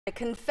A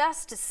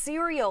confessed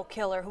serial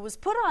killer who was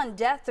put on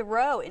death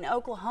row in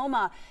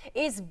Oklahoma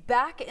is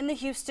back in the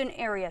Houston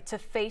area to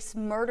face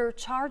murder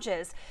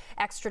charges.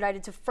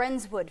 Extradited to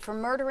Friendswood for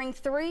murdering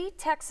 3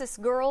 Texas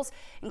girls,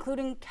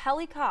 including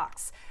Kelly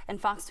Cox. And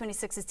Fox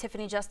 26's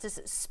Tiffany Justice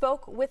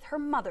spoke with her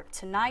mother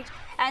tonight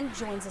and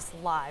joins us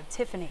live.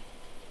 Tiffany.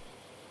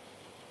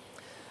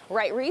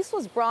 Right, Reece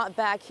was brought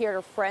back here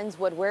to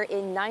Friendswood, where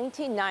in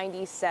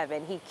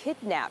 1997 he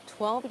kidnapped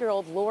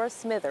 12-year-old Laura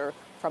Smither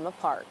from a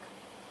park.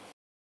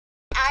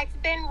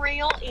 I've been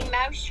real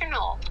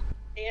emotional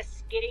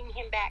this getting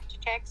him back to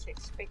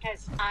Texas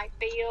because I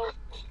feel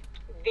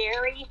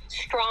very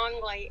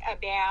strongly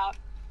about,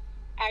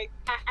 I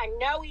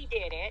know he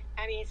did it.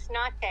 I mean, it's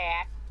not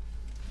that,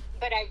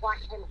 but I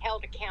want him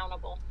held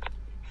accountable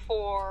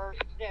for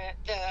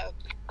the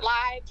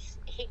lives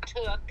he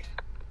took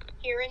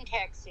here in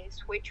Texas,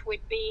 which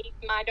would be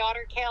my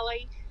daughter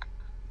Kelly,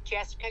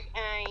 Jessica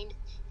Kane,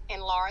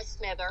 and Laura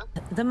Smither.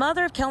 The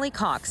mother of Kelly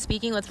Cox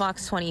speaking with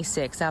Fox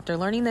 26 after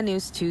learning the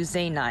news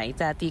Tuesday night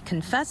that the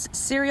confessed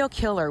serial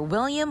killer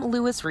William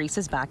Reece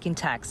is back in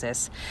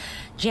Texas.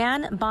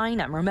 Jan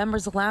Bynum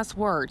remembers the last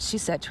words she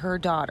said to her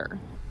daughter.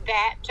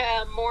 That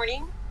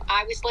morning,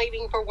 I was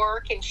leaving for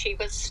work and she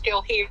was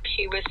still here.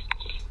 She was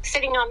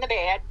sitting on the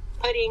bed,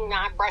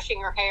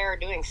 brushing her hair,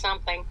 doing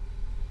something.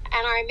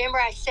 And I remember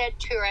I said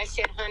to her, I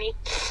said, honey,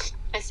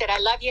 I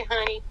love you,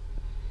 honey.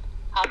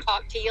 I'll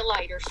talk to you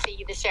later. See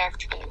you this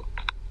afternoon.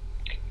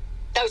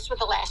 Those were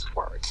the last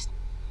words.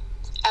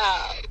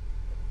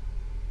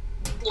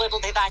 Little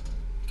did I.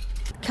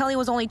 Kelly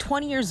was only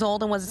 20 years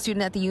old and was a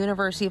student at the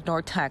University of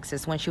North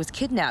Texas when she was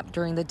kidnapped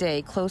during the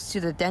day close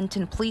to the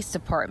Denton Police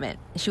Department.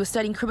 She was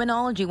studying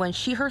criminology when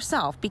she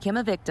herself became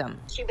a victim.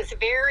 She was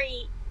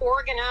very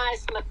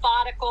organized,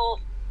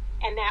 methodical,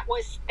 and that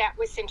was,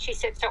 and she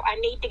said, so I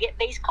need to get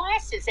these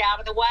classes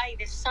out of the way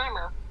this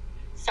summer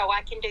so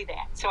I can do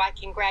that, so I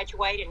can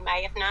graduate in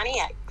May of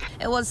 '98.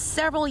 It was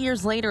several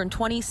years later, in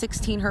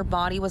 2016, her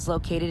body was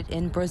located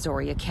in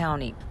Brazoria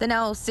County. The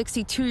now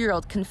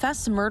 62-year-old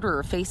confessed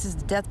murderer faces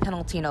the death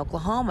penalty in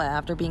Oklahoma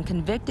after being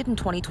convicted in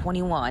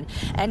 2021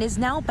 and is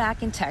now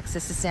back in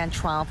Texas to stand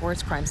trial for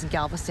his crimes in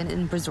Galveston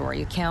and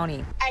Brazoria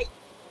County.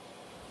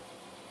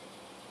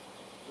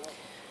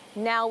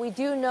 Now, we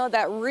do know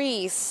that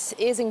Reece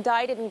is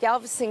indicted in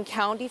Galveston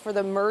County for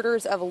the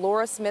murders of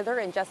Laura Smither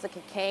and Jessica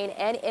Kane,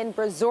 and in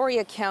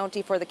Brazoria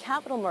County for the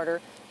capital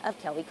murder of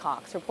Kelly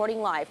Cox. Reporting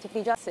live,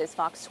 Tiffany Justice,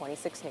 Fox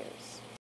 26 News.